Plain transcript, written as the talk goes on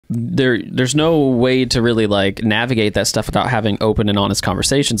there's no way to really like navigate that stuff without having open and honest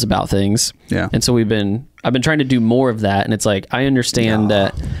conversations about things. Yeah. And so I've been trying to do more of that. And it's like, I understand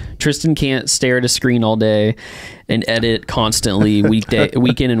that Tristan can't stare at a screen all day and edit constantly week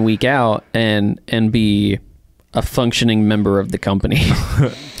in and week out and be a functioning member of the company.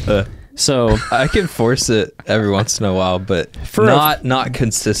 So I can force it every once in a while, but not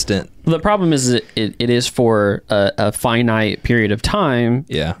consistent. The problem is it is for a finite period of time.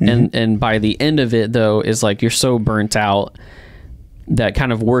 Yeah. And by the end of it, though, is like you're so burnt out that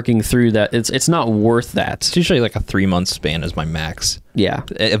kind of working through that, it's not worth that. It's usually like a 3-month span is my max. Yeah.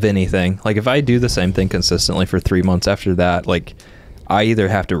 Of anything. Like if I do the same thing consistently for 3 months after that, like I either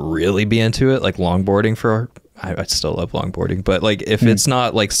have to really be into it, like longboarding I still love longboarding, but like if it's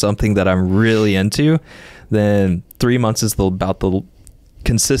not like something that I'm really into, then 3 months is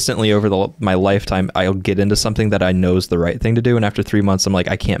consistently over my lifetime, I'll get into something that I know is the right thing to do. And after 3 months, I'm like,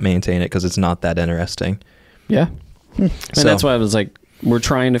 I can't maintain it because it's not that interesting. Yeah. And that's why I was like, we're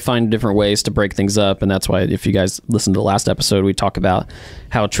trying to find different ways to break things up. And that's why if you guys listen to the last episode, we talk about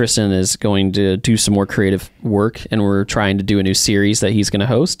how Tristan is going to do some more creative work and we're trying to do a new series that he's going to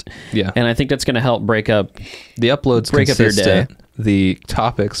host. Yeah. And I think that's going to help break up the uploads, break up your day. The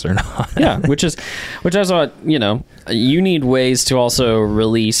topics are not. Yeah. Which is what, you need ways to also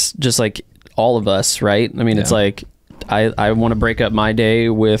release just like all of us, right? I mean, it's like, I want to break up my day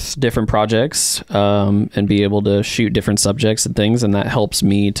with different projects and be able to shoot different subjects and things. And that helps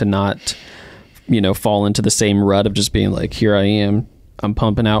me to not, fall into the same rut of just being like, here I am, I'm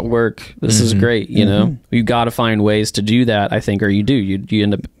pumping out work. This is great. You got to find ways to do that, I think, or you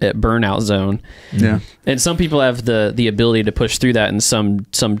end up at burnout zone. Yeah. And some people have the ability to push through that and some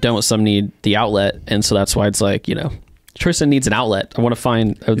don't, some need the outlet. And so that's why it's like, Tristan needs an outlet. I want to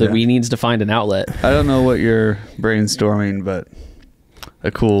find that we needs to find an outlet. I don't know what you're brainstorming, but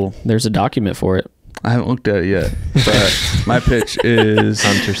there's a document for it. I haven't looked at it yet, but my pitch is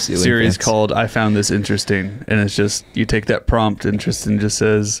Hunter a series called I Found This Interesting. And it's just, you take that prompt and Tristan just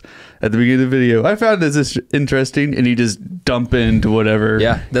says at the beginning of the video, I found this interesting. And you just dump into whatever.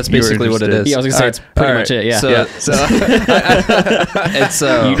 Yeah, that's basically what it is. Yeah, I was going to say, it's pretty much it. Yeah.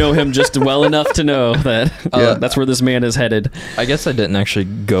 So you know him just well enough to know that that's where this man is headed. I guess I didn't actually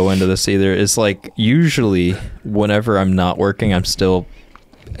go into this either. It's like usually whenever I'm not working, I'm still,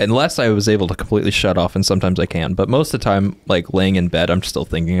 unless I was able to completely shut off, and sometimes I can, but most of the time, like laying in bed, I'm still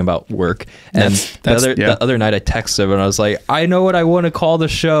thinking about work. And the other night I texted him and I was like, I know what I want to call the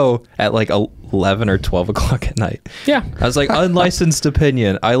show at like 11 or 12 o'clock at night. Yeah. I was like, Unlicensed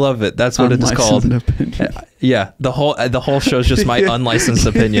Opinion. I love it. That's what it's called. Yeah. The whole show is just my unlicensed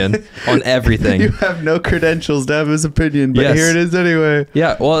opinion on everything. You have no credentials to have his opinion, but here it is anyway.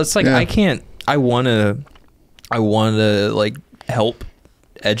 Yeah. Well, it's like, I want to like help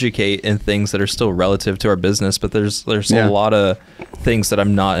educate in things that are still relative to our business, but there's a lot of things that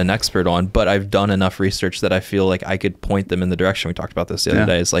I'm not an expert on, but I've done enough research that I feel like I could point them in the direction. We talked about this the other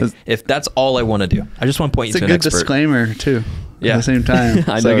day. It's like, if that's all I want to do, I just want to point you to an expert. It's a good disclaimer too. Yeah. At the same time,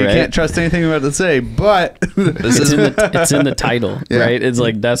 I it's know, like right? you can't trust anything I'm about to say, but it's in the title, right? It's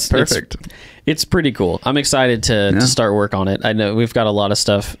like, that's perfect. It's pretty cool. I'm excited to start work on it. I know we've got a lot of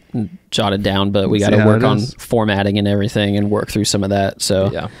stuff jotted down, but we got to work on formatting and everything and work through some of that.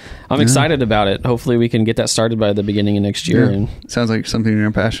 So I'm excited about it. Hopefully we can get that started by the beginning of next year. And sounds like something you're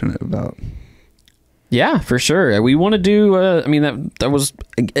passionate about. Yeah, for sure. We want to do,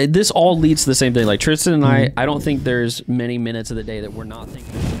 this all leads to the same thing. Like Tristan and I don't think there's many minutes of the day that we're not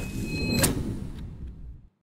thinking about